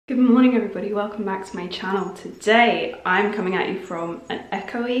Good morning everybody, welcome back to my channel. Today I'm coming at you from an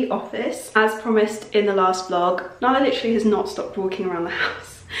echoey office. As promised in the last vlog, Nala literally has not stopped walking around the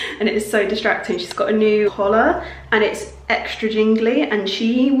house and it is so distracting. She's got a new collar and it's extra jingly and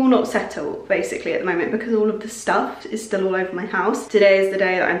she will not settle basically at the moment because all of the stuff is still all over my house. Today is the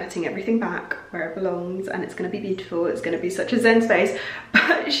day that I'm putting everything back where it belongs and it's going to be beautiful. It's going to be such a zen space,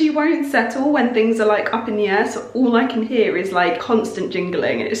 but she won't settle when things are like up in the air, so all I can hear is like constant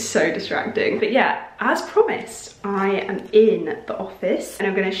jingling and it's so distracting. But yeah, as promised, I am in the office and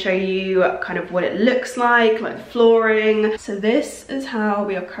I'm going to show you kind of what it looks like flooring. So this is how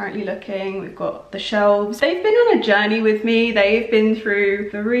we are currently looking. We've got the shelves. They've been on a journey with me. They've been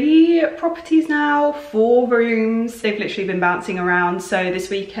through 3 properties now, 4 rooms. They've literally been bouncing around. So this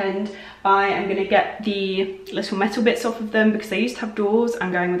weekend I am going to get the little metal bits off of them because they used to have doors.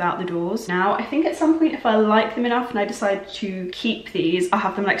 I'm going without the doors now. I think at some point if I like them enough and I decide to keep these, I'll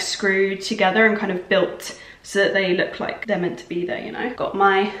have them like screwed together and kind of built so that they look like they're meant to be there, you know. Got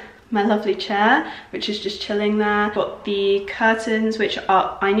my lovely chair, which is just chilling there. Got the curtains, which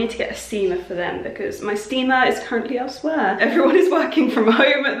are, I need to get a steamer for them because my steamer is currently elsewhere. Everyone is working from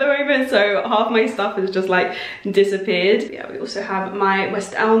home at the moment, so half my stuff has just like disappeared. Yeah, we also have my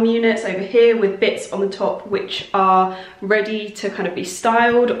West Elm units over here with bits on the top which are ready to kind of be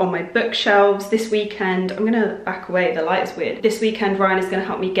styled on my bookshelves. This weekend, I'm gonna back away, the light is weird. This weekend Ryan is gonna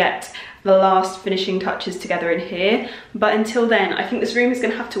help me get the last finishing touches together in here, but until then I think this room is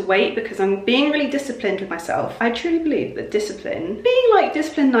gonna have to wait because I'm being really disciplined with myself. I truly believe that discipline, being like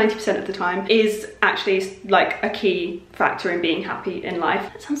disciplined 90% of the time, is actually like a key factor in being happy in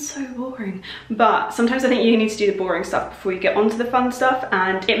life. That sounds so boring, but sometimes I think you need to do the boring stuff before you get onto the fun stuff,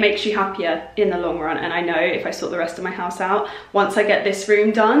 and it makes you happier in the long run. And I know if I sort the rest of my house out, once I get this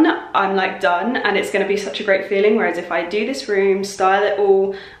room done, I'm like done, and it's gonna be such a great feeling. Whereas if I do this room, style it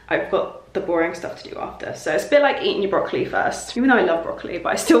all, I've got the boring stuff to do after. So it's a bit like eating your broccoli first, even though I love broccoli,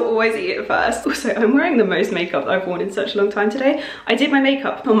 but I still always eat it first. Also, I'm wearing the most makeup that I've worn in such a long time today. I did my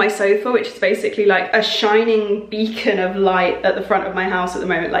makeup on my sofa, which is basically like a shining beacon of light at the front of my house at the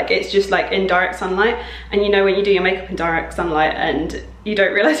moment. Like it's just like in direct sunlight, and you know when you do your makeup in direct sunlight and you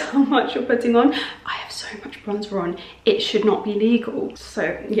don't realize how much you're putting on. I have so much bronzer on, it should not be legal.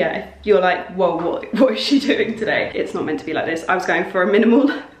 So yeah, if you're like, whoa, what is she doing today? It's not meant to be like this. I was going for a minimal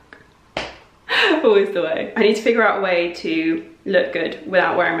look. Always the way. I need to figure out a way to look good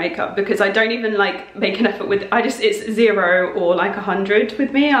without wearing makeup because I don't even like make an effort with, it's 0 or like 100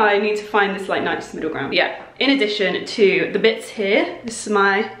 with me. I need to find this like nice middle ground. Yeah, in addition to the bits here, this is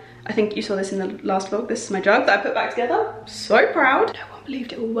my, I think you saw this in the last vlog, this is my jug that I put back together. So proud. No one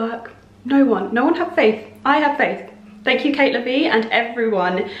believed it will work. No one had faith. I had faith. Thank you, Kate Levy and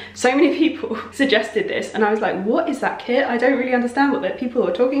everyone. So many people suggested this and I was like, what is that kit? I don't really understand what the people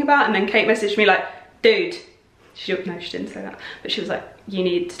were talking about. And then Kate messaged me like, dude, no, she didn't say that, but she was like, you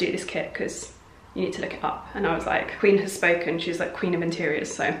need to do this kit because you need to look it up. And I was like, Queen has spoken. She's like Queen of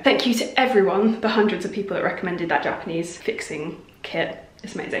Interiors. So thank you to everyone, the hundreds of people that recommended that Japanese fixing kit.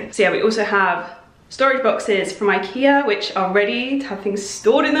 It's amazing. So yeah, we also have storage boxes from Ikea, which are ready to have things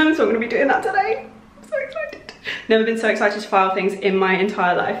stored in them. So I'm gonna be doing that today. I'm so excited. Never been so excited to file things in my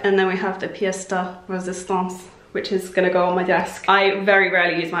entire life. And then we have the pièce de résistance, which is gonna go on my desk. I very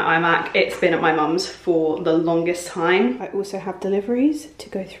rarely use my iMac. It's been at my mum's for the longest time. I also have deliveries to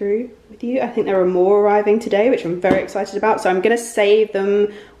go through with you. I think there are more arriving today, which I'm very excited about. So I'm gonna save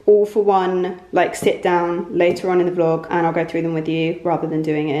them all for one, like sit down later on in the vlog and I'll go through them with you rather than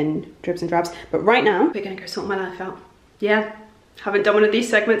doing it in dribs and drabs. But right now, we're gonna go sort my life out. Yeah, haven't done one of these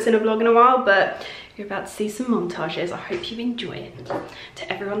segments in a vlog in a while, but you're about to see some montages. I hope you enjoy it.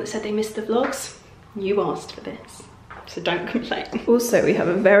 To everyone that said they missed the vlogs, you asked for this, so don't complain. Also, we have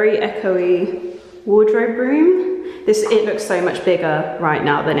a very echoey wardrobe room. It looks so much bigger right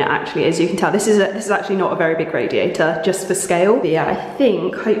now than it actually is. You can tell this is actually not a very big radiator, just for scale. But yeah, I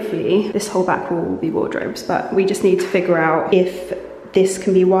think hopefully this whole back wall will be wardrobes, but we just need to figure out if this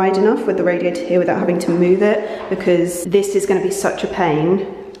can be wide enough with the radiator here without having to move it, because this is going to be such a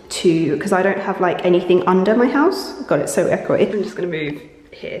pain because I don't have like anything under my house. God, it's so echoey. I'm just going to move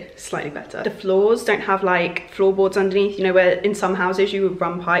here slightly better. The floors don't have like floorboards underneath, you know, where in some houses you would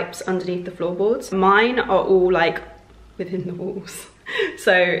run pipes underneath the floorboards. Mine are all like within the walls.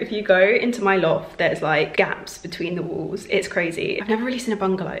 So if you go into my loft, there's like gaps between the walls. It's crazy. I've never really seen a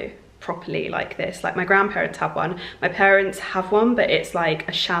bungalow properly like this. Like my grandparents have one, my parents have one, but it's like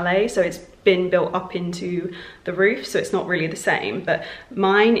a chalet, so it's been built up into the roof, so it's not really the same. But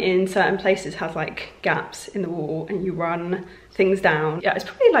mine in certain places has like gaps in the wall and you run things down. Yeah, it's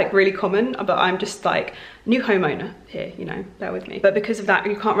probably like really common, but I'm just like new homeowner here, you know, bear with me. But because of that,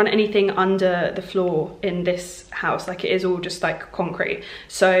 you can't run anything under the floor in this house. Like, it is all just like concrete.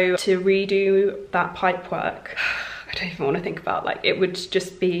 So to redo that pipe work, I don't even want to think about, like, it would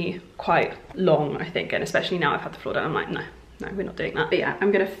just be quite long, I think. And especially now I've had the floor done, I'm like, no, we're not doing that. But yeah,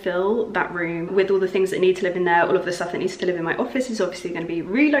 I'm gonna fill that room with all the things that need to live in there. All of the stuff that needs to live in my office is obviously going to be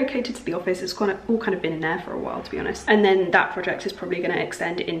relocated to the office. It's all kind of been in there for a while, to be honest. And then that project is probably going to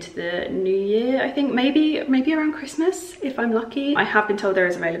extend into the new year. I think maybe around Christmas, if I'm lucky. I have been told there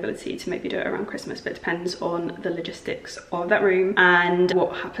is availability to maybe do it around Christmas, but it depends on the logistics of that room and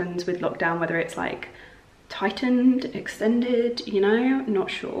what happens with lockdown, whether it's like tightened, extended, you know, not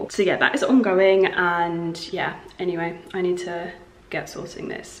sure. So yeah, that is ongoing. And yeah, anyway, I need to get sorting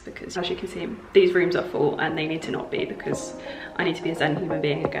this because, as you can see, these rooms are full and they need to not be, because I need to be a zen human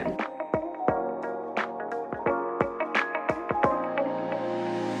being again.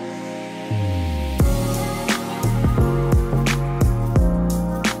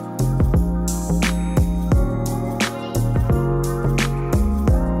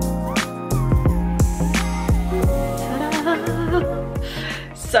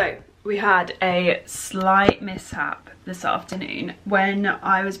 So we had a slight mishap this afternoon. When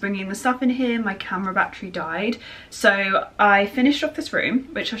I was bringing the stuff in here, my camera battery died. So I finished off this room,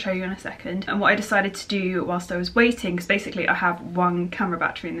 which I'll show you in a second. And what I decided to do whilst I was waiting, because basically I have one camera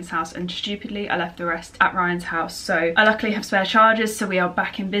battery in this house and stupidly I left the rest at Ryan's house. So I luckily have spare chargers, so we are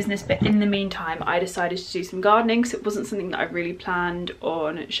back in business. But in the meantime, I decided to do some gardening, so it wasn't something that I really planned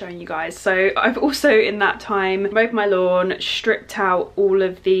on showing you guys. So I've also in that time mowed my lawn, stripped out all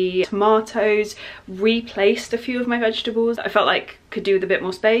of the tomatoes, replaced a few of my vegetables that I felt like could do with a bit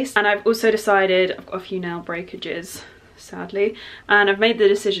more space. And I've also decided, I've got a few nail breakages, sadly, and I've made the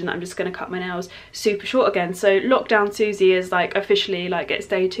decision that I'm just going to cut my nails super short again. So lockdown Suzie is like officially like it's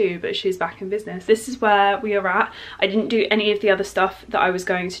day 2, but she's back in business. This is where we are at. I didn't do any of the other stuff that I was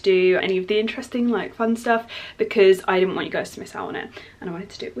going to do, any of the interesting like fun stuff, because I didn't want you guys to miss out on it and I wanted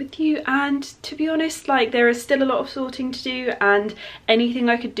to do it with you. And to be honest, like, there is still a lot of sorting to do, and anything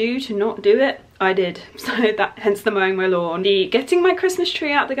I could do to not do it, I did. So that, hence the mowing my lawn, the getting my Christmas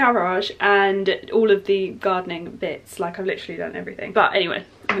tree out the garage, and all of the gardening bits. Like, I've literally done everything. But anyway,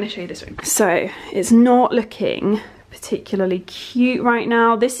 I'm gonna show you this room. So it's not looking particularly cute right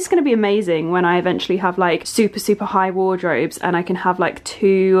now. This is going to be amazing when I eventually have like super high wardrobes and I can have like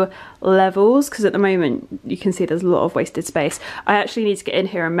 2 levels, because at the moment you can see there's a lot of wasted space. I actually need to get in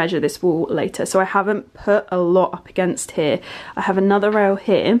here and measure this wall later, so I haven't put a lot up against here. I have another rail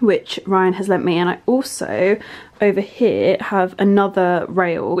here which Ryan has lent me, and I also over here have another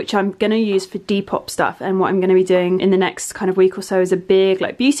rail which I'm going to use for Depop stuff. And what I'm going to be doing in the next kind of week or so is a big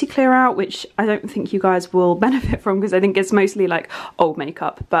like beauty clear out, which I don't think you guys will benefit from because I think it's mostly like old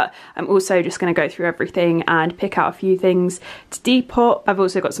makeup. But I'm also just going to go through everything and pick out a few things to Depop. I've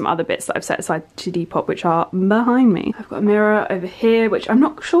also got some other bits that I've set aside to Depop which are behind me. I've got a mirror over here which I'm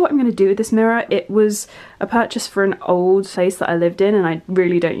not sure what I'm going to do with this mirror. It was a purchase for an old place that I lived in and I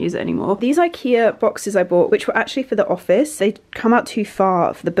really don't use it anymore. These Ikea boxes I bought, which were actually for the office, they come out too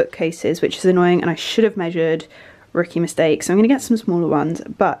far for the bookcases, which is annoying, and I should have measured. Rookie mistake. So I'm going to get some smaller ones,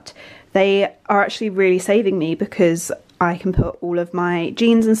 but they are actually really saving me because I can put all of my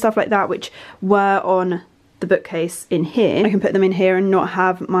jeans and stuff like that which were on the bookcase in here. I can put them in here and not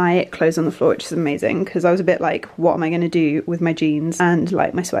have my clothes on the floor, which is amazing, because I was a bit like, what am I going to do with my jeans and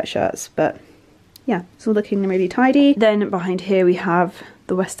like my sweatshirts? But yeah, it's all looking really tidy. Then behind here we have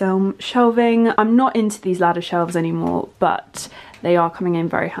the West Elm shelving. I'm not into these ladder shelves anymore, but they are coming in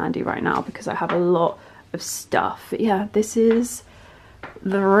very handy right now because I have a lot of stuff. But yeah, this is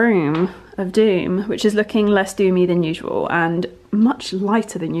the room of doom, which is looking less doomy than usual and much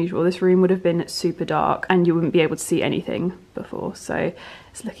lighter than usual. This room would have been super dark and you wouldn't be able to see anything before, so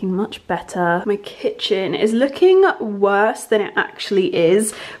it's looking much better. My kitchen is looking worse than it actually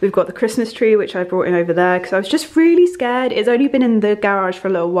is. We've got the Christmas tree which I brought in over there because I was just really scared. It's only been in the garage for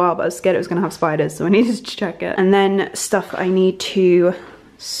a little while, but I was scared it was going to have spiders, so I needed to check it. And then stuff I need to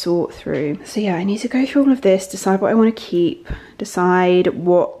sort through. So yeah, I need to go through all of this, decide what I want to keep, decide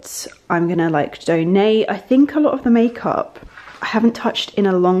what I'm gonna like donate. I think a lot of the makeup I haven't touched in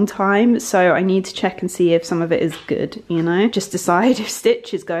a long time, so I need to check and see if some of it is good, you know? Just decide if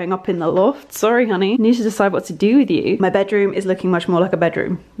Stitch is going up in the loft. Sorry, honey. I need to decide what to do with you. My bedroom is looking much more like a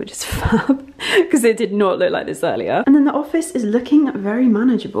bedroom, which is fab, because it did not look like this earlier. And then the office is looking very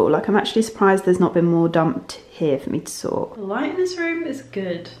manageable. Like, I'm actually surprised there's not been more dumped here for me to sort. The light in this room is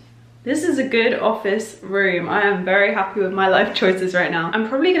good. This is a good office room. I am very happy with my life choices right now. I'm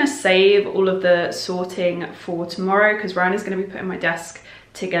probably gonna save all of the sorting for tomorrow because Ryan is gonna be putting my desk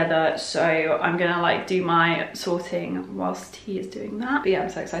together, so I'm gonna like do my sorting whilst he is doing that. But yeah,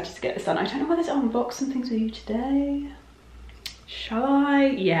 I'm so excited to get this done. I don't know whether to unbox some things with you today. Shall I?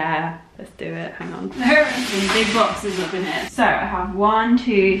 Yeah, let's do it. Hang on. There are some big boxes up in here. So I have 1,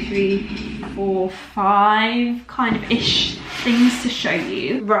 2, 3, 4, 5 kind of ish things to show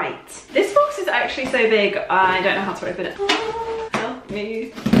you. Right. This box is actually so big, I don't know how to open it. Oh, help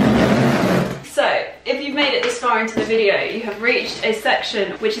me. So, if you've made it this far into the video, you have reached a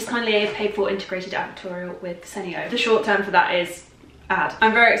section which is kindly a paid for integrated advertorial with Senio. The short term for that is ad.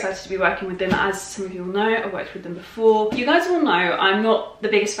 I'm very excited to be working with them. As some of you will know, I've worked with them before. You guys will know I'm not the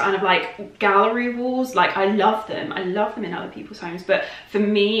biggest fan of like gallery walls. Like I love them in other people's homes, but for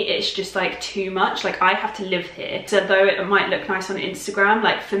me it's just like too much. Like I have to live here, so though it might look nice on Instagram,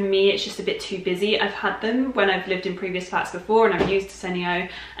 like for me it's just a bit too busy. I've had them when I've lived in previous flats before, and I've used Senio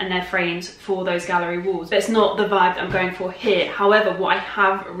and their frames for those gallery walls, but it's not the vibe that I'm going for here. However, what I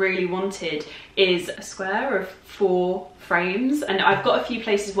have really wanted is a square of 4 frames, and I've got a few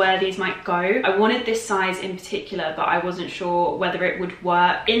places where these might go. I wanted this size in particular, but I wasn't sure whether it would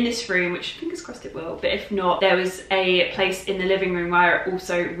work in this room, which fingers crossed it will, but if not, there was a place in the living room where I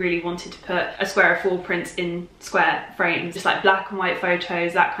also really wanted to put a square of 4 prints in square frames, just like black and white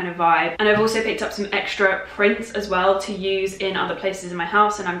photos, that kind of vibe. And I've also picked up some extra prints as well to use in other places in my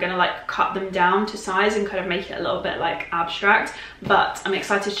house, and I'm gonna like cut them down to size and kind of make it a little bit like abstract, but I'm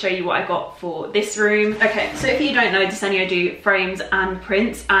excited to show you what I got for this room. Okay, so if you don't know, Senio do frames and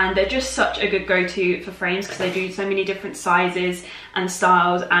prints, and they're just such a good go-to for frames because they do so many different sizes and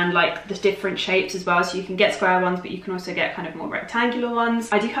styles and like the different shapes as well. So you can get square ones, but you can also get kind of more rectangular ones.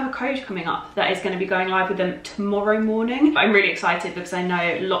 I do have a code coming up that is going to be going live with them tomorrow morning. I'm really excited because I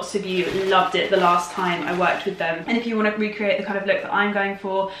know lots of you loved it the last time I worked with them, and if you want to recreate the kind of look that I'm going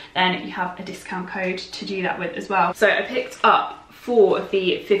for, then you have a discount code to do that with as well. So I picked up 4 of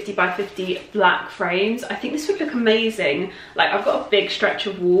the 50 by 50 black frames. I think this would look amazing. Like I've got a big stretch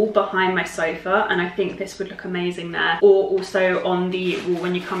of wall behind my sofa, and I think this would look amazing there, or also on the wall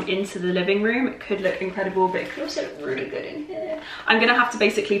when you come into the living room. It could look incredible, but it could also look really good in here. I'm gonna have to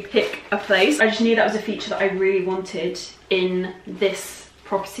basically pick a place. I just knew that was a feature that I really wanted in this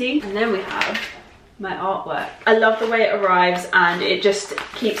property. And then we have my artwork. I love the way it arrives, and it just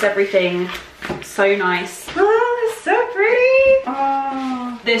keeps everything so nice. Oh, it's so pretty.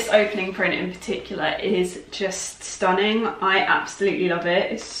 Oh. This opening print in particular is just stunning. I absolutely love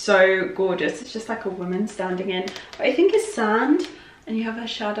it. It's so gorgeous. It's just like a woman standing in, but I think it's sand, and you have her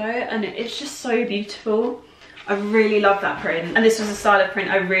shadow, and it's just so beautiful. I really love that print, and this was a style of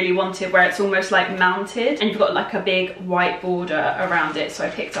print I really wanted where it's almost like mounted and you've got like a big white border around it, so I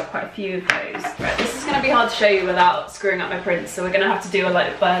picked up quite a few of those. Right, this is going to be hard to show you without screwing up my prints, so we're going to have to do a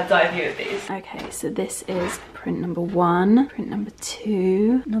like bird's eye view of these. Okay, so this is print number 1, print number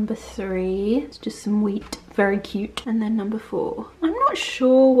 2, number 3, it's just some wheat, very cute, and then number 4. I'm not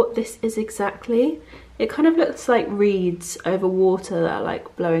sure what this is exactly. It kind of looks like reeds over water that are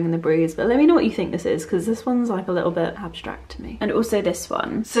like blowing in the breeze, but let me know what you think this is, because this one's like a little bit abstract to me. And also this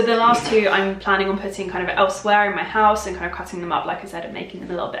one. So the last 2 I'm planning on putting kind of elsewhere in my house and kind of cutting them up, like I said, and making them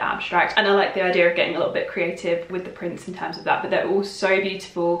a little bit abstract. And I like the idea of getting a little bit creative with the prints in terms of that, but they're all so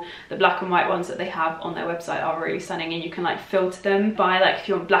beautiful. The black and white ones that they have on their website are really stunning, and you can like filter them by like if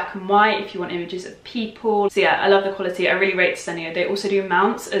you want black and white, if you want images of people. So yeah, I love the quality. I really rate Senio. They also do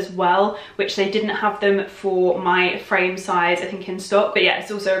mounts as well, which they didn't have them for my frame size I think in stock, but yeah,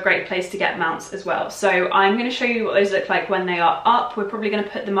 it's also a great place to get mounts as well. So I'm going to show you what those look like when they are up. We're probably going to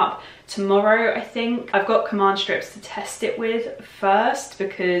put them up tomorrow, I think. I've got command strips to test it with first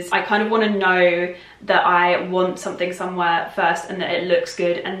because I kind of want to know that I want something somewhere first and that it looks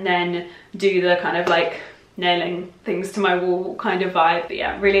good, and then do the kind of like nailing things to my wall kind of vibe. But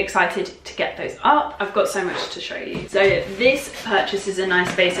yeah, really excited to get those up. I've got so much to show you. So this purchase is a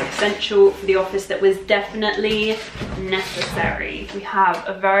nice basic essential for the office that was definitely necessary. We have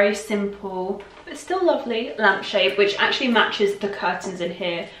a very simple but still lovely lampshade, which actually matches the curtains in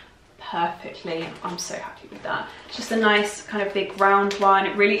here perfectly. I'm so happy with that. It's just a nice kind of big round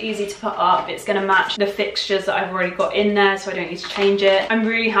one, really easy to put up. It's going to match the fixtures that I've already got in there, so I don't need to change it. I'm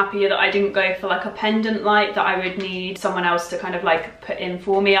really happy that I didn't go for like a pendant light that I would need someone else to kind of like put in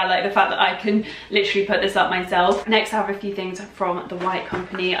for me. I like the fact that I can literally put this up myself. Next I have a few things from the White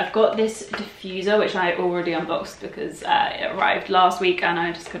Company. I've got this diffuser, which I already unboxed because it arrived last week and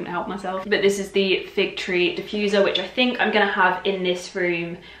I just couldn't help myself. But this is the Fig Tree diffuser, which I think I'm going to have in this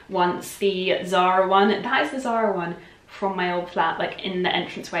room once the Zara one, that is the Zara one, from my old flat, like in the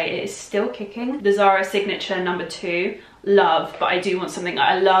entranceway. It is still kicking. The Zara Signature number 2, love, but I do want something.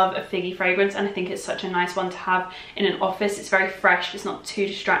 I love a figgy fragrance, and I think it's such a nice one to have in an office. It's very fresh, it's not too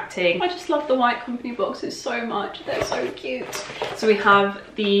distracting. I just love the white company boxes so much, they're so cute. So we have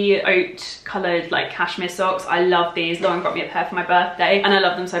the oat coloured like cashmere socks. I love these. Lauren got me a pair for my birthday, and I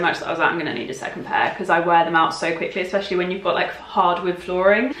love them so much that I was like, I'm gonna need a second pair because I wear them out so quickly, especially when you've got like hardwood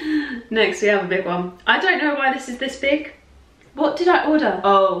flooring. Next we have a big one. I don't know why this is this big. What did I order?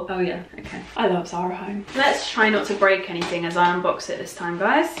 Oh yeah, okay. I love Zara Home. Let's try not to break anything as I unbox it this time,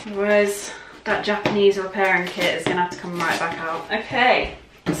 guys. Otherwise, that Japanese repairing kit is gonna have to come right back out. Okay,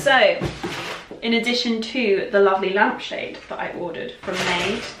 so in addition to the lovely lampshade that I ordered from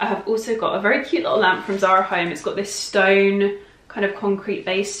Maid, I have also got a very cute little lamp from Zara Home. It's got this stone kind of concrete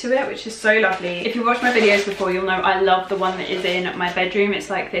base to it, which is so lovely. If you've watched my videos before, you'll know I love the one that is in my bedroom. It's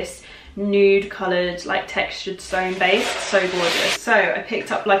like this nude coloured like textured stone base, so gorgeous. So I picked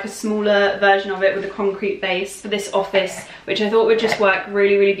up like a smaller version of it with a concrete base for this office, which I thought would just work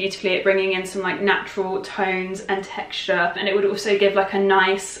really beautifully at bringing in some like natural tones and texture, and it would also give like a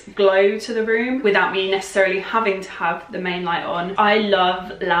nice glow to the room without me necessarily having to have the main light on. I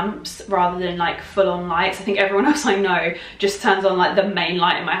love lamps rather than like full-on lights. I think everyone else I know just turns on like the main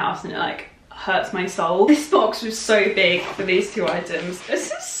light in my house and it like hurts my soul. This box was so big for these 2 items.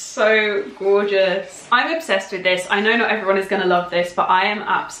 This is so gorgeous. I'm obsessed with this. I know not everyone is gonna love this, but I am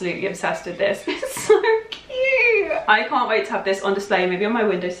absolutely obsessed with this. It's so cute. I can't wait to have this on display, maybe on my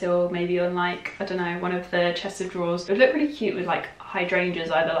windowsill, maybe on like, I don't know, one of the chest of drawers. It would look really cute with like hydrangeas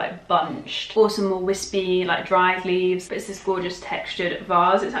either like bunched or some more wispy like dried leaves. But it's this gorgeous textured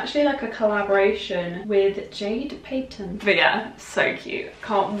vase. It's actually like a collaboration with Jade Payton. But yeah, so cute.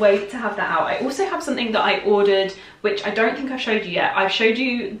 Can't wait to have that out. I also have something that I ordered, which I don't think I showed you yet. I've showed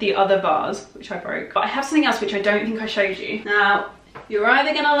you the other vase, which I broke, but I have something else which I don't think I showed you. Now, you're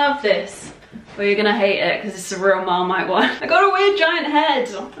either gonna love this or you're gonna hate it because it's a real Marmite one. I got a weird giant head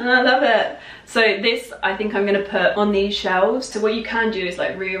and I love it. So this, I think I'm gonna put on these shelves. So what you can do is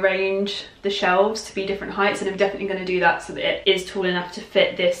like rearrange the shelves to be different heights, and I'm definitely gonna do that so that it is tall enough to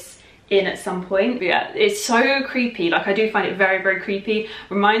fit this in at some point. But yeah, it's so creepy. Like I do find it very creepy.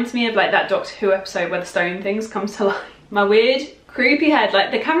 Reminds me of like that Doctor Who episode where the stone things come to life. My weird creepy head,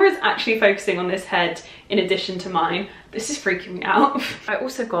 like the camera is actually focusing on this head in addition to mine. This is freaking me out. I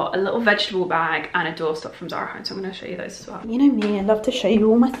also got a little vegetable bag and a doorstop from Zara Home, so I'm going to show you those as well. You know me, I love to show you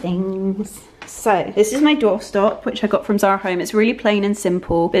all my things. So this is my doorstop, which I got from Zara Home. It's really plain and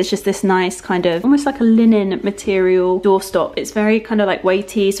simple, but it's just this nice kind of almost like a linen material doorstop. It's very kind of like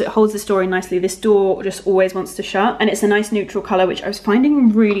weighty, so it holds the door in nicely. This door just always wants to shut, and it's a nice neutral color, which I was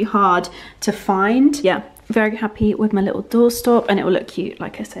finding really hard to find. Yeah, very happy with my little doorstop, and it will look cute,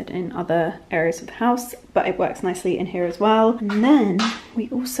 like I said, in other areas of the house, but it works nicely in here as well. And then we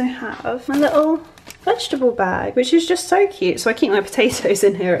also have my little vegetable bag, which is just so cute. So I keep my potatoes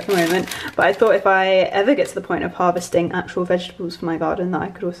in here at the moment, but I thought if I ever get to the point of harvesting actual vegetables for my garden, that I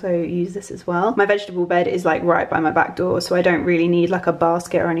could also use this as well. My vegetable bed is like right by my back door, so I don't really need like a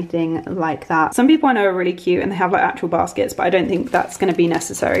basket or anything like that. Some people I know are really cute and they have like actual baskets, but I don't think that's going to be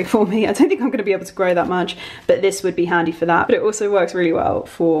necessary for me. I don't think I'm going to be able to grow that much, but this would be handy for that. But it also works really well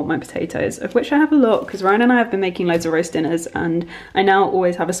for my potatoes, of which I have a lot, because Ryan and I have been making loads of roast dinners, and I now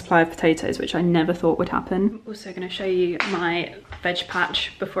always have a supply of potatoes, which I never thought would happen. I'm also going to show you my veg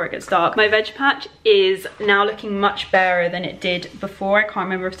patch before it gets dark. My veg patch is now looking much barer than it did before. I can't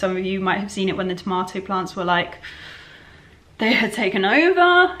remember if some of you might have seen it when the tomato plants were like, they had taken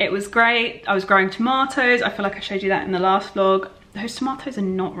over. It was great. I was growing tomatoes. I feel like I showed you that in the last vlog. Those tomatoes are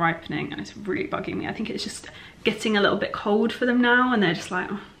not ripening and it's really bugging me. I think it's just getting a little bit cold for them now, and they're just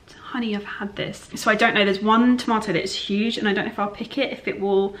like, oh, honey, I've had this. So I don't know, there's one tomato that is huge and I don't know if I'll pick it, if it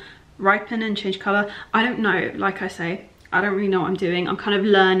will ripen and change color. I don't know. Like I say, I don't really know what I'm doing. I'm kind of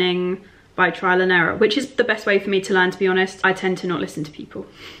learning by trial and error, which is the best way for me to learn, to be honest. I tend to not listen to people.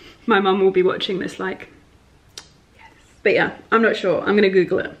 My mum will be watching this like, yes. But yeah, I'm not sure. I'm gonna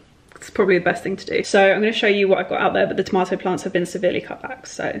Google it. It's probably the best thing to do. So I'm going to show you what I've got out there, but the tomato plants have been severely cut back,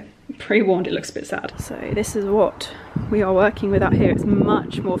 so pre-warned, it looks a bit sad. So this is what we are working with out here. It's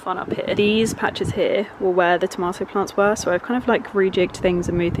much more fun up here. These patches here were where the tomato plants were, so I've kind of like rejigged things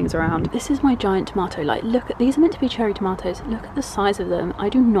and moved things around. This is my giant tomato. Like, look at, these are meant to be cherry tomatoes. Look at the size of them. I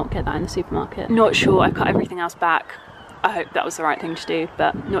do not get that in the supermarket. Not sure, I cut everything else back. I hope that was the right thing to do,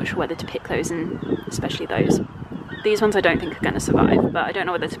 but not sure whether to pick those, and especially those. These ones I don't think are going to survive, but I don't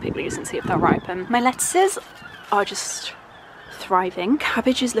know whether to pick these and see if they'll ripen. My lettuces are just thriving.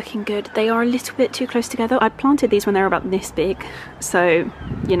 Cabbage is looking good. They are a little bit too close together. I planted these when they were about this big, so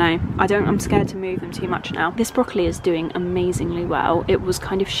you know, I'm scared to move them too much now. This broccoli is doing amazingly well. It was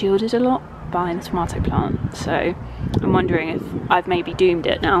kind of shielded a lot by the tomato plant, so I'm wondering if I've maybe doomed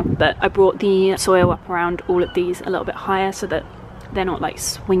it now. But I brought the soil up around all of these a little bit higher so that they're not like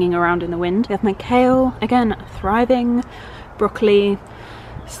swinging around in the wind. We have my kale, again, thriving. Broccoli,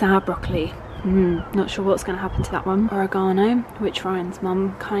 sour broccoli. Not sure what's going to happen to that one. Oregano, which Ryan's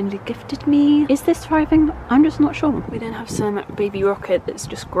mum kindly gifted me. Is this thriving? I'm just not sure. We then have some baby rocket that's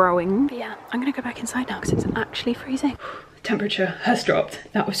just growing. But yeah, I'm going to go back inside now because it's actually freezing. Temperature has dropped.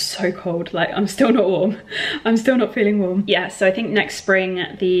 That was so cold. Like, I'm still not warm. I'm still not feeling warm. Yeah, so I think next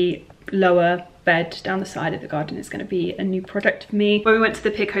spring the lower bed down the side of the garden is going to be a new project for me. When we went to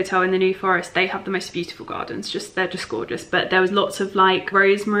the Pig Hotel in the New Forest, they have the most beautiful gardens. They're just gorgeous. But there was lots of like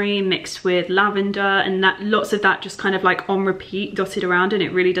rosemary mixed with lavender, and lots of that just kind of like on repeat dotted around, and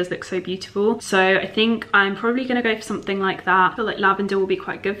it really does look so beautiful. So I think I'm probably going to go for something like that. I feel like lavender will be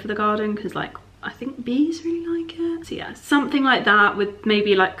quite good for the garden because like I think bees really like it. So yeah, something like that with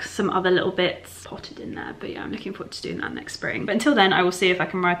maybe like some other little bits potted in there. But yeah, I'm looking forward to doing that next spring. But until then, I will see if I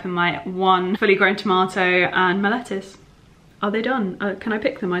can ripen my one fully grown tomato and my lettuce. Are they done? Can I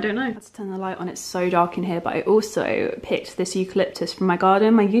pick them? I don't know. Let's turn the light on. It's so dark in here, but I also picked this eucalyptus from my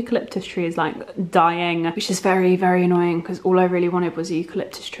garden. My eucalyptus tree is like dying, which is very, very annoying because all I really wanted was a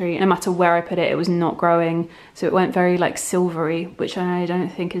eucalyptus tree. No matter where I put it, it was not growing. So it went very like silvery, which I don't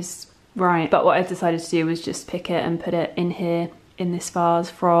think is right. But what I've decided to do was just pick it and put it in here in this vase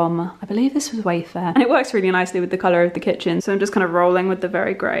from, I believe this was Wayfair, and it works really nicely with the colour of the kitchen. So I'm just kind of rolling with the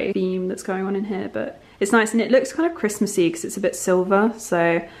very grey theme that's going on in here, but it's nice and it looks kind of Christmassy because it's a bit silver.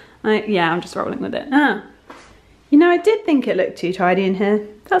 So yeah, I'm just rolling with it. You know, I did think it looked too tidy in here.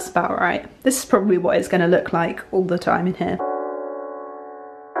 That's about right. This is probably what it's going to look like all the time in here.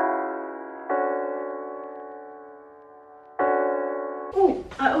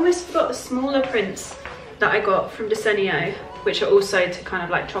 I almost forgot the smaller prints that I got from Desenio, which are also to kind of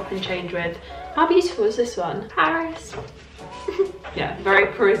like chop and change with. How beautiful is this one? Paris. Yeah, very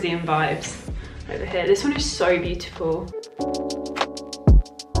Parisian vibes over here. This one is so beautiful.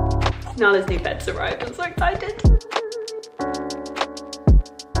 Now there's new beds arrived. I'm so excited.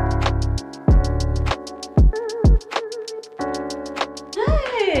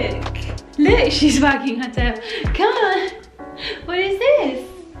 Look, she's wagging her tail. Come on. What is this?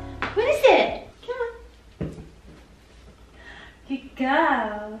 What is it? Come on. Good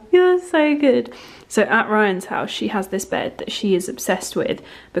girl. You're so good. So at Ryan's house, she has this bed that she is obsessed with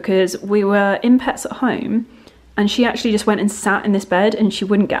because we were in Pets at Home and she actually just went and sat in this bed and she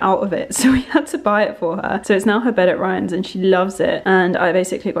wouldn't get out of it. So we had to buy it for her. So it's now her bed at Ryan's and she loves it. And I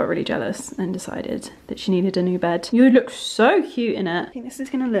basically got really jealous and decided that she needed a new bed. You look so cute in it. I think this is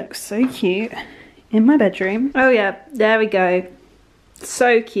gonna look so cute in my bedroom. Oh yeah, there we go.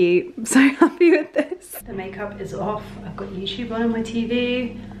 So cute. I'm so happy with this. The makeup is off. I've got YouTube on my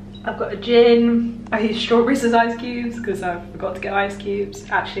TV. I've got a gin. I use strawberries as ice cubes because I forgot to get ice cubes.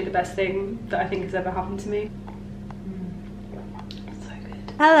 Actually the best thing that I think has ever happened to me. So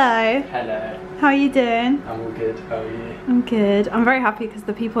good. Hello. Hello. How are you doing? I'm all good. How are you? I'm good. I'm very happy because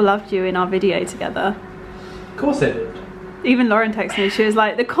the people loved you in our video together. Of course they did. Even Lauren texted me, she was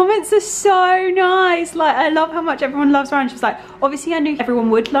like, the comments are so nice. Like, I love how much everyone loves Ryan. She was like, obviously I knew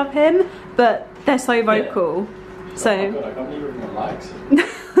everyone would love him, but they're so vocal. Yeah. So. Oh my God, I can't believe everyone likes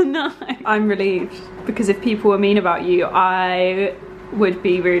him. No, I'm relieved because if people were mean about you, I would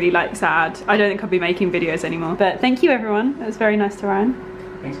be really like sad. I don't think I'll be making videos anymore. But thank you everyone. It was very nice to Ryan.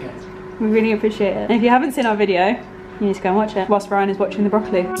 Thanks guys. We really appreciate it. And if you haven't seen our video, you need to go and watch it whilst Ryan is watching the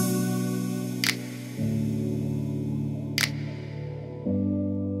broccoli.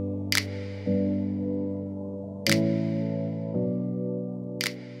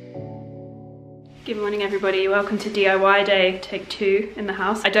 Good morning everybody, welcome to DIY day, take 2 in the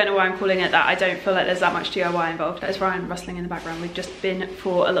house. I don't know why I'm calling it that, I don't feel like there's that much DIY involved. There's Ryan rustling in the background. We've just been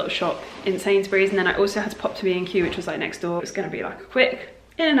for a little shop in Sainsbury's and then I also had to pop to B&Q, which was like next door. It was gonna be like a quick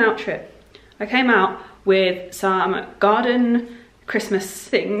in and out trip. I came out with some garden Christmas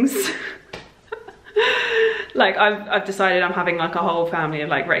things. Like I've decided I'm having like a whole family of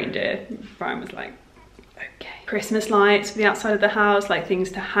like reindeer. Ryan was like, okay. Christmas lights for the outside of the house, like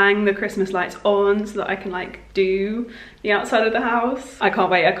things to hang the Christmas lights on so that I can like do the outside of the house. I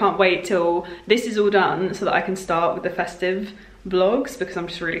can't wait till this is all done so that I can start with the festive vlogs because I'm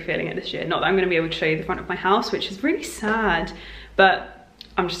just really feeling it this year. Not that I'm going to be able to show you the front of my house, which is really sad, but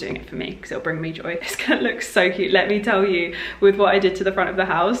I'm just doing it for me because it'll bring me joy. It's gonna look so cute. Let me tell you, with what I did to the front of the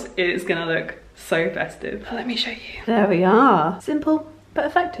house, it's gonna look so festive. Let me show you. There we are. Simple but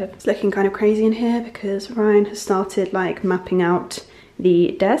effective. It's looking kind of crazy in here because Ryan has started like mapping out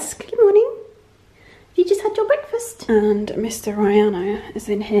the desk. Good morning. You just had your breakfast. And Mr. Ryano is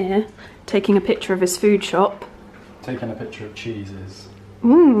in here taking a picture of his food shop. Taking a picture of cheeses.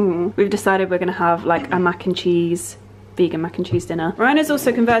 We've decided we're gonna have like a mac and cheese, vegan mac and cheese dinner. Ryan has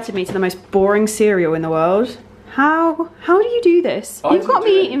also converted me to the most boring cereal in the world. How do you do this? You've got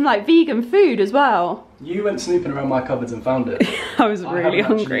me eating like vegan food as well. You went snooping around my cupboards and found it. I was really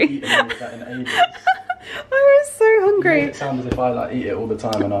hungry. Eaten any of that in ages. I was so hungry. You make it sound as if I like eat it all the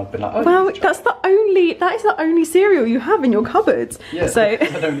time, and I've been like, oh, well, that is the only cereal you have in your cupboards. Yeah, so I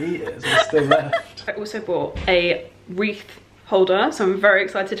don't eat it, so it's still left. I also bought a wreath holder, so I'm very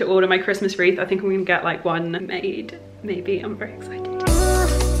excited to order my Christmas wreath. I think I'm gonna get like one made, maybe. I'm very excited.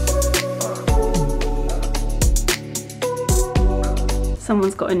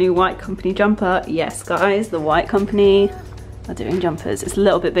 Someone's got a new White Company jumper. Yes, guys, the White Company are doing jumpers. It's a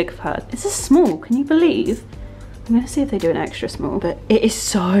little bit big for her. This is small, can you believe? I'm gonna see if they do an extra small, but it is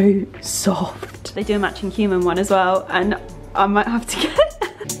so soft. They do a matching human one as well, and I might have to get it.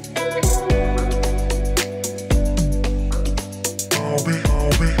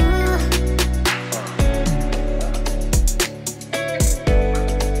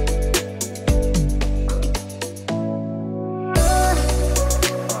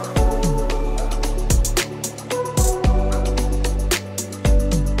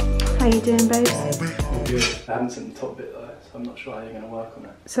 How you doing, babes? I'm good. I haven't seen the top bit though, so I'm not sure how you're going to work on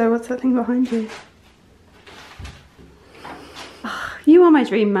it. So what's that thing behind you? Oh, you are my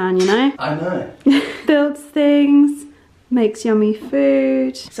dream man, you know? I know. Builds things, makes yummy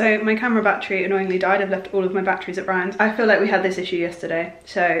food. So my camera battery annoyingly died. I've left all of my batteries at Ryan's. I feel like we had this issue yesterday,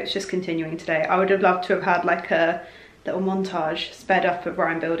 so it's just continuing today. I would have loved to have had like a little montage sped up of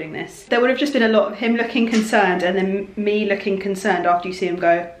Ryan building this. There would have just been a lot of him looking concerned and then me looking concerned after you see him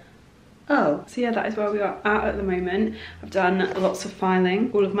go, oh. So yeah, that is where we are at the moment. I've done lots of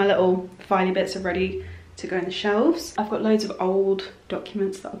filing. All of my little filey bits are ready to go in the shelves. I've got loads of old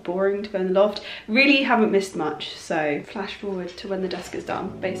documents that are boring to go in the loft. Really haven't missed much, so flash forward to when the desk is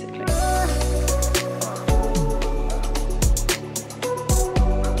done, basically.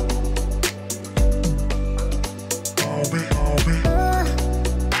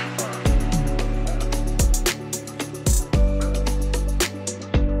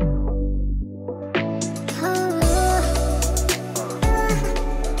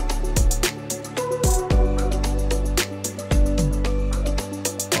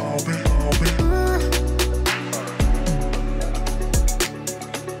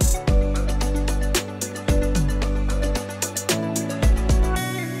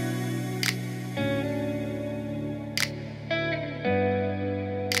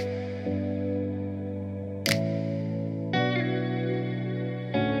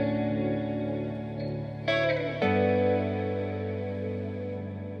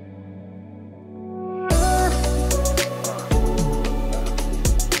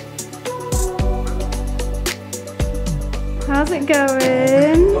 How's it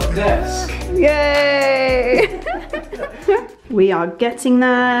going? Got a desk. Yay! We are getting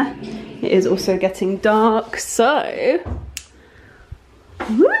there. It is also getting dark, so...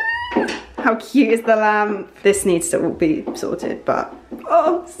 Woo! How cute is the lamp? This needs to all be sorted, but...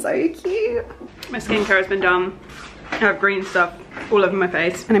 Oh, so cute. My skincare has been done. I have green stuff all over my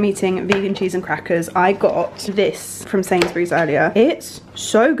face. And I'm eating vegan cheese and crackers. I got this from Sainsbury's earlier. It's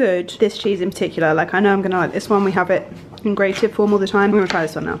so good. This cheese in particular, like I know I'm gonna like this one. We have it in grated form all the time. I'm gonna try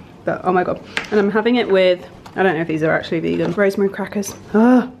this one now, but oh my god. And I'm having it with, I don't know if these are actually vegan, rosemary crackers.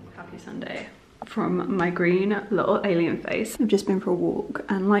 Ah. Happy Sunday from my green little alien face. I've just been for a walk,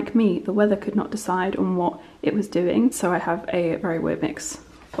 and like me, the weather could not decide on what it was doing. So I have a very weird mix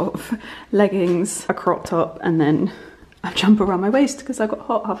of leggings, a crop top, and then a jumper around my waist because I got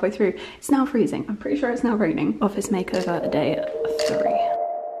hot halfway through. It's now freezing. I'm pretty sure it's now raining. Office makeover day 3.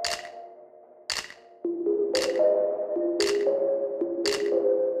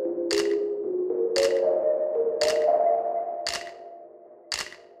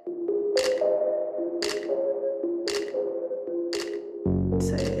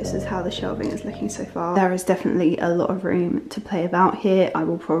 So this is how the shelving is looking so far. There is definitely a lot of room to play about here. I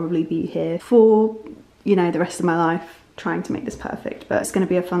will probably be here for, you know, the rest of my life trying to make this perfect, but it's going to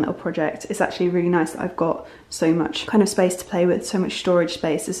be a fun little project. It's actually really nice that I've got so much kind of space to play with, so much storage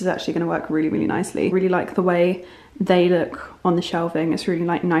space. This is actually going to work really, really nicely. Really like the way they look on the shelving. It's really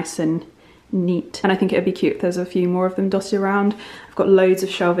like nice and neat, and I think it would be cute if there's a few more of them dotted around. I've got loads of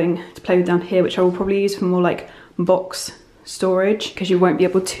shelving to play with down here, which I will probably use for more like box storage, because you won't be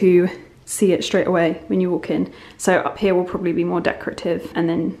able to see it straight away when you walk in. So up here will probably be more decorative, and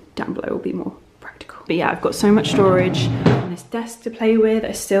then down below will be more practical. But yeah, I've got so much storage on this desk to play with.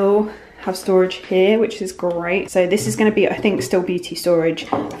 I still have storage here, which is great. So this is going to be, I think, still beauty storage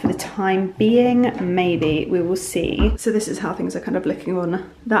for the time being. Maybe, we will see. So this is how things are kind of looking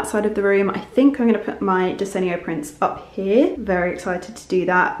on that side of the room. I think I'm going to put my Desenio prints up here. Very excited to do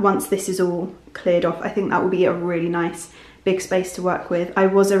that. Once this is all cleared off, I think that will be a really nice big space to work with. I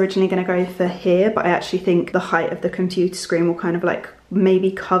was originally going to go for here, but I actually think the height of the computer screen will kind of like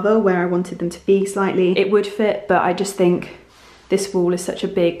maybe cover where I wanted them to be slightly. It would fit, but I just think this wall is such a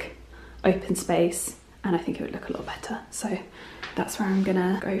big open space, and I think it would look a lot better. So that's where I'm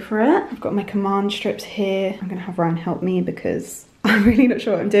gonna go for it. I've got my command strips here. I'm gonna have Ryan help me because I'm really not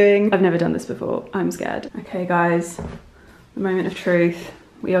sure what I'm doing. I've never done this before. I'm scared. Okay guys, the moment of truth.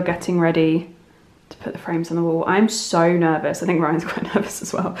 We are getting ready to put the frames on the wall. I'm so nervous. I think Ryan's quite nervous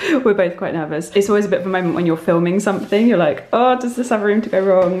as well. We're both quite nervous. It's always a bit of a moment when you're filming something. You're like, oh, does this have room to go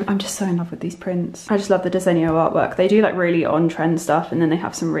wrong? I'm just so in love with these prints. I just love the Desenio artwork. They do like really on-trend stuff, and then they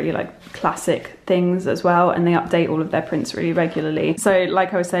have some really like classic things as well, and they update all of their prints really regularly. So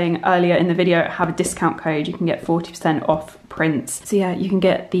like I was saying earlier in the video, I have a discount code. You can get 40% off prints. So yeah, you can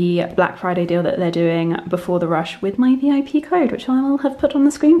get the Black Friday deal that they're doing before the rush with my VIP code, which I will have put on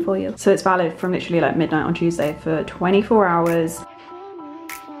the screen for you. So it's valid from literally like midnight on Tuesday for 24 hours.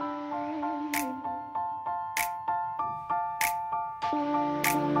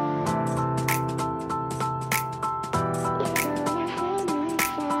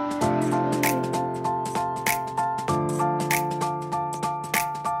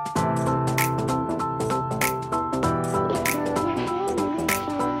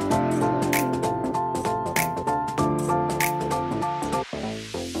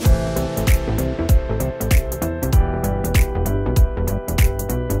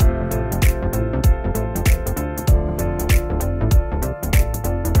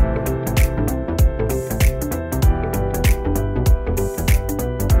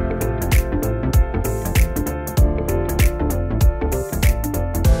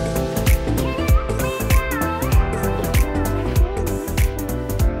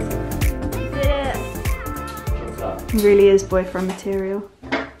 Really is boyfriend material.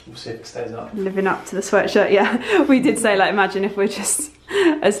 We'll see if it stays up. Living up to the sweatshirt, yeah. We did say, like, imagine if we're just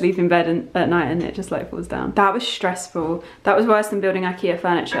asleep in bed at night and it just like falls down. That was stressful. That was worse than building IKEA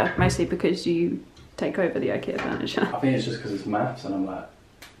furniture, mostly because you take over the IKEA furniture. I think it's just because it's maths, and I'm like,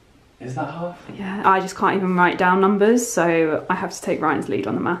 is that half? Yeah, I just can't even write down numbers, so I have to take Ryan's lead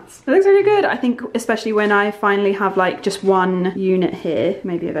on the maths. It looks really good. I think especially when I finally have like just one unit here,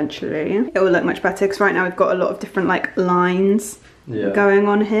 maybe eventually, it will look much better, because right now we've got a lot of different like lines going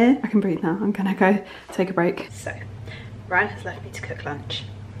on here. I can breathe now. I'm gonna go take a break. So, Ryan has left me to cook lunch.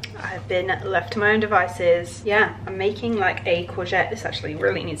 I've been left to my own devices. Yeah, I'm making like a courgette. This actually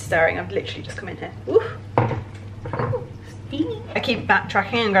really needs stirring. I've literally just come in here. Ooh. Ooh. I keep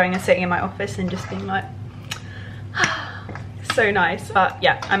backtracking and going and sitting in my office and just being like, so nice. But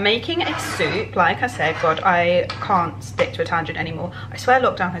yeah, I'm making a soup. Like I said, God, I can't stick to a tangent anymore. I swear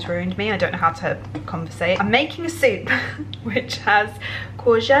lockdown has ruined me. I don't know how to conversate. I'm making a soup which has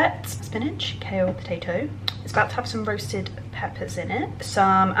courgette, spinach, kale, potato. It's about to have some roasted peppers in it,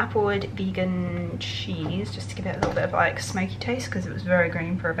 some applewood vegan cheese, just to give it a little bit of like smoky taste, because it was very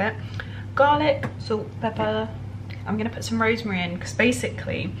green for a bit. Garlic, salt, pepper. I'm gonna put some rosemary in, because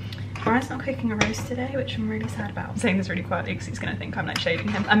basically Ryan's not cooking a roast today, which I'm really sad about. I'm saying this really quietly because he's gonna think I'm like shading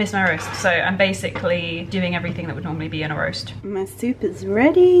him. I miss my roast, so I'm basically doing everything that would normally be in a roast. My soup is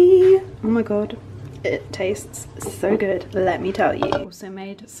ready. Oh my god, it tastes so good, let me tell you. Also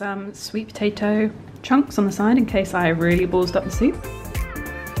made some sweet potato chunks on the side in case I really ballsed up the soup.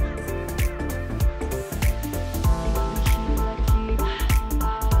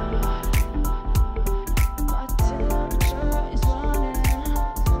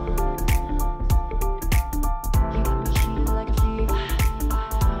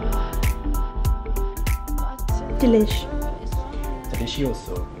 Delish.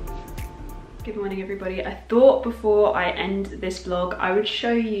 Delicioso. Good morning everybody. I thought before I end this vlog I would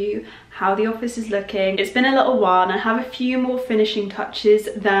show you how the office is looking. It's been a little while and I have a few more finishing touches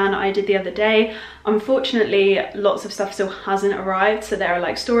than I did the other day. Unfortunately, lots of stuff still hasn't arrived, so there are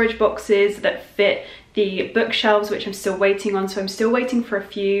like storage boxes that fit the bookshelves, which I'm still waiting on. So I'm still waiting for a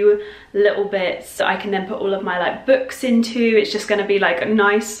few little bits that I can then put all of my like books into. It's just going to be like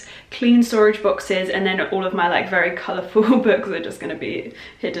nice clean storage boxes, and then all of my like very colourful books are just going to be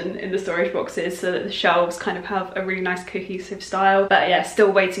hidden in the storage boxes so that the shelves kind of have a really nice cohesive style. But yeah,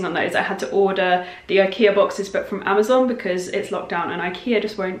 still waiting on those. I had to order the Ikea boxes but from Amazon because it's locked down and Ikea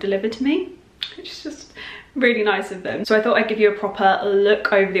just won't deliver to me, which is just really nice of them. So I thought I'd give you a proper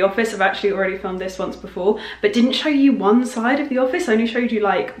look over the office. I've actually already filmed this once before, but didn't show you one side of the office. I only showed you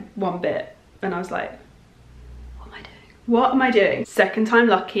like one bit, and I was like, what am I doing? What am I doing? Second time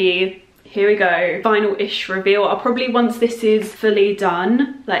lucky. Here we go, final-ish reveal. I'll probably, once this is fully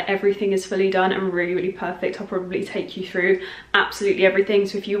done, like everything is fully done and really perfect, I'll probably take you through absolutely everything.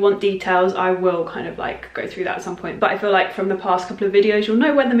 So if you want details, I will kind of like go through that at some point. But I feel like from the past couple of videos, you'll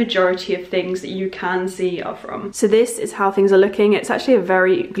know where the majority of things that you can see are from. So this is how things are looking. It's actually a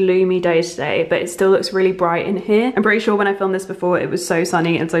very gloomy day today, but it still looks really bright in here. I'm pretty sure when I filmed this before, it was so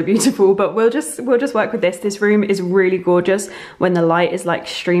sunny and so beautiful, but we'll just work with this. This room is really gorgeous when the light is like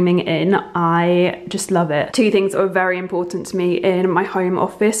streaming in. I just love it. Two things that were very important to me in my home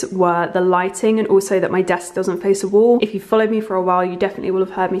office were the lighting and also that my desk doesn't face a wall. If you've followed me for a while, you definitely will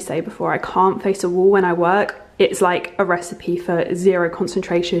have heard me say before, I can't face a wall when I work. It's like a recipe for zero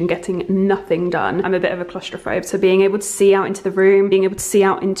concentration, getting nothing done. I'm a bit of a claustrophobe, so being able to see out into the room, being able to see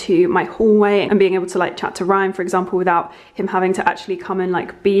out into my hallway, and being able to like chat to Ryan, for example, without him having to actually come and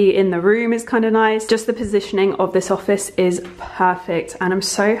like be in the room is kind of nice. Just the positioning of this office is perfect, and I'm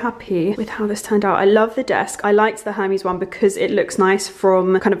so happy with how this turned out. I love the desk. I liked the Hermes one because it looks nice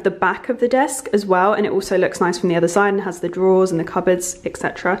from kind of the back of the desk as well, and it also looks nice from the other side and has the drawers and the cupboards,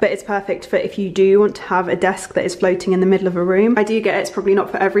 etc. But it's perfect for if you do want to have a desk that is floating in the middle of a room. I do get it's probably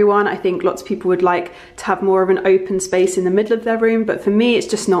not for everyone. I think lots of people would like to have more of an open space in the middle of their room, but for me it's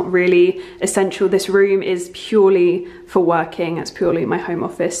just not really essential. This room is purely for working. It's purely my home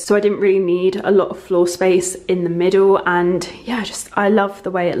office, so I didn't really need a lot of floor space in the middle. And yeah, just I love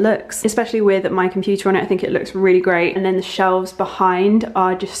the way it looks, especially with my computer on it. I think it looks really great, and then the shelves behind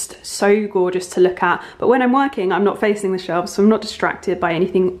are just so gorgeous to look at. But when I'm working, I'm not facing the shelves, so I'm not distracted by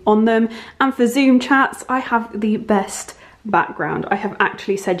anything on them. And for Zoom chats, I have the best background. I have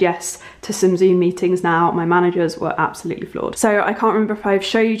actually said yes to some Zoom meetings now. My managers were absolutely floored. So I can't remember if I've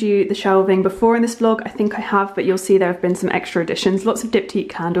showed you the shelving before in this vlog. I think I have, but you'll see there have been some extra additions. Lots of diptyque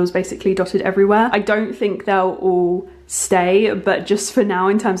candles basically dotted everywhere. I don't think they'll all stay, but just for now,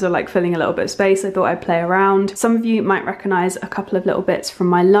 in terms of like filling a little bit of space, I thought I'd play around. Some of you might recognize a couple of little bits from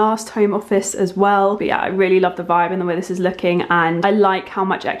my last home office as well. But yeah, I really love the vibe and the way this is looking, and I like how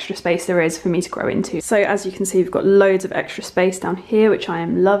much extra space there is for me to grow into. So as you can see, we've got loads of extra space down here, which I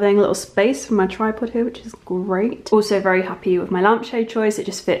am loving. A little space for my tripod here, which is great. Also very happy with my lampshade choice. It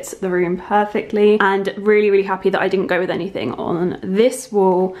just fits the room perfectly, and really happy that I didn't go with anything on this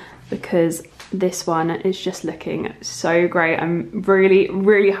wall because this one is just looking so great. I'm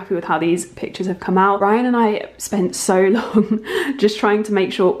really happy with how these pictures have come out. Ryan and I spent so long just trying to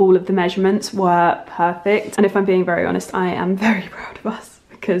make sure all of the measurements were perfect, and if I'm being very honest, I am very proud of us,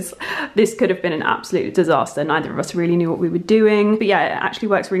 because this could have been an absolute disaster. Neither of us really knew what we were doing. But yeah, it actually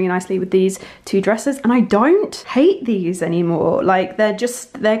works really nicely with these two dresses, and I don't hate these anymore. Like they're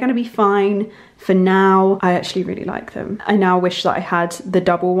gonna be fine for now. I actually really like them. I now wish that I had the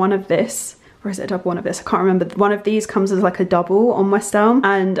double one of this. Or is it a double one of this? I can't remember. One of these comes as like a double on West Elm,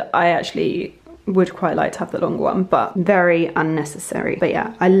 and I actually would quite like to have the longer one, but very unnecessary. But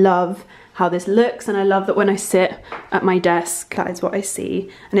yeah, I love how this looks, and I love that when I sit at my desk, that is what I see.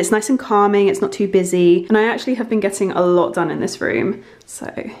 And it's nice and calming, it's not too busy, and I actually have been getting a lot done in this room.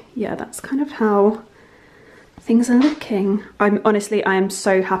 So yeah, that's kind of how things are looking. I am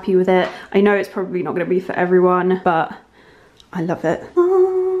so happy with it. I know it's probably not going to be for everyone, but I love it.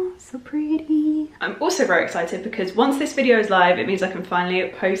 Oh, so pretty. I'm also very excited because once this video is live, it means I can finally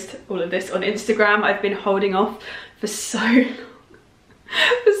post all of this on Instagram. I've been holding off for so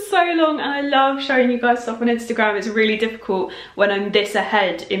long, and I love showing you guys stuff on Instagram. It's really difficult when I'm this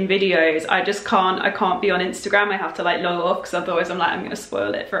ahead in videos. I can't be on Instagram. I have to like log off, because otherwise I'm gonna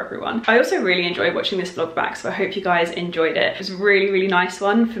spoil it for everyone. I also really enjoyed watching this vlog back, so I hope you guys enjoyed it. It was a really nice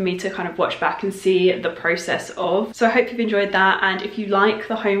one for me to kind of watch back and see the process of. So I hope you've enjoyed that, and if you like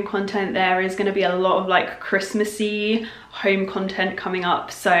the home content, there is going to be a lot of like Christmassy home content coming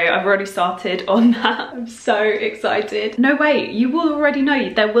up, so I've already started on that. I'm so excited. No, wait, you will already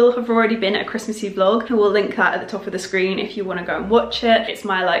know. There will have already been a Christmassy vlog. I will link that at the top of the screen if you want to go and watch it. It's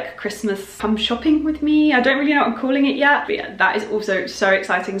my like Christmas come shopping with me. I don't really know what I'm calling it yet, but yeah, that is also so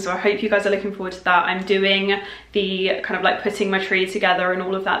exciting. So I hope you guys are looking forward to that. I'm doing the kind of like putting my tree together and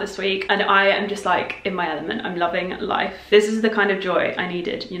all of that this week, and I am just like in my element. I'm loving life. This is the kind of joy I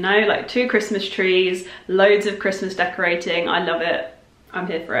needed, you know, like 2 Christmas trees, loads of Christmas decorating. I love it. I'm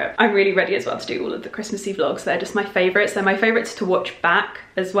here for it. I'm really ready as well to do all of the Christmassy vlogs. They're just my favorites. They're my favorites to watch back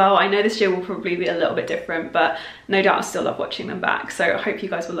as well. I know this year will probably be a little bit different, but no doubt I still love watching them back. So I hope you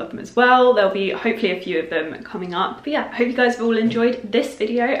guys will love them as well. There'll be hopefully a few of them coming up. But yeah, I hope you guys have all enjoyed this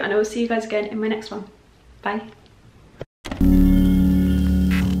video, and I will see you guys again in my next one. Bye.